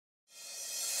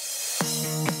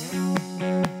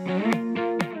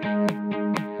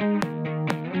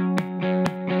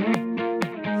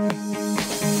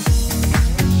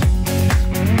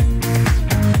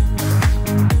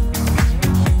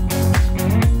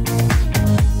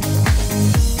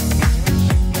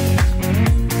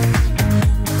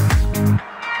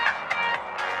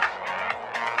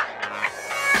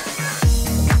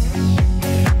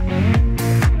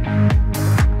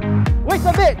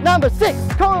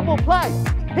valuable place.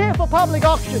 Here for public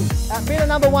auction. At bidder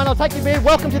number 1, I'll take your bid.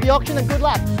 Welcome to the auction and good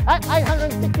luck. At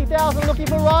 860,000, looking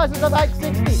for rises of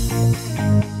 860.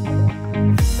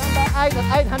 Number 8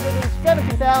 at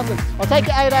 870,000. I'll take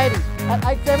your 880. At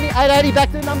 870, 880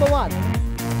 back to number 1.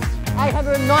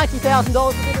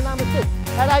 $890,000 to bidder number 6.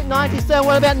 At 897,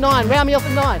 what about 9? Round me off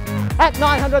at 9. At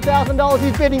 $900,000,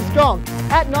 he's bidding strong.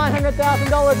 At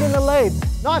 $900,000 in the lead.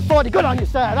 940, good on you,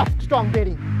 sir. That's strong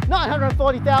bidding.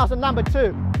 940,000, number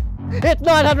 2. It's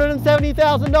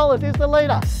 $970,000 is the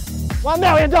leader. $1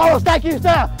 million, thank you,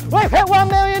 sir. We've hit $1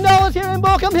 million here in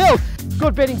Baulkham Hills.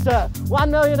 Good bidding, sir.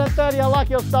 $1,030,000, I like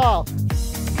your style.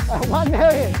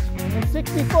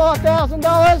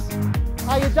 $1,064,000.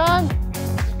 Are you done?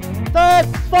 Third,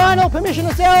 final, permission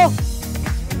to sell.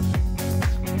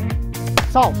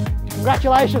 Sold.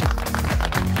 Congratulations.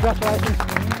 Congratulations.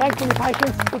 Thanks for your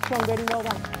patience. Good strong bidding, well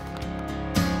done.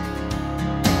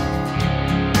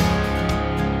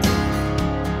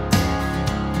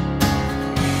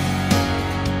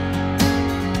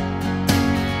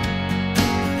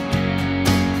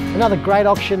 Another great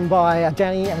auction by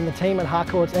Danny and the team at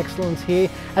Harcourt's Excellence here.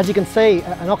 As you can see,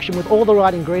 an auction with all the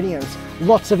right ingredients.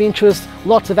 Lots of interest,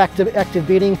 lots of active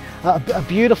bidding, a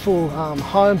beautiful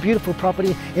home, beautiful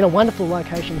property in a wonderful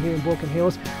location here in Baulkham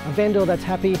Hills. A vendor that's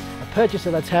happy, a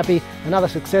purchaser that's happy, another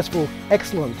successful,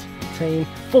 excellent team,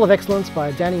 full of excellence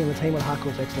by Danny and the team at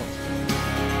Harcourt's Excellence.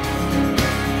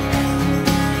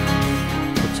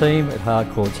 The team at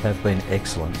Harcourt's have been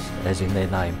excellent, as in their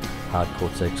name,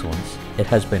 Harcourt's Excellence. It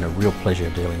has been a real pleasure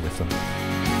dealing with them.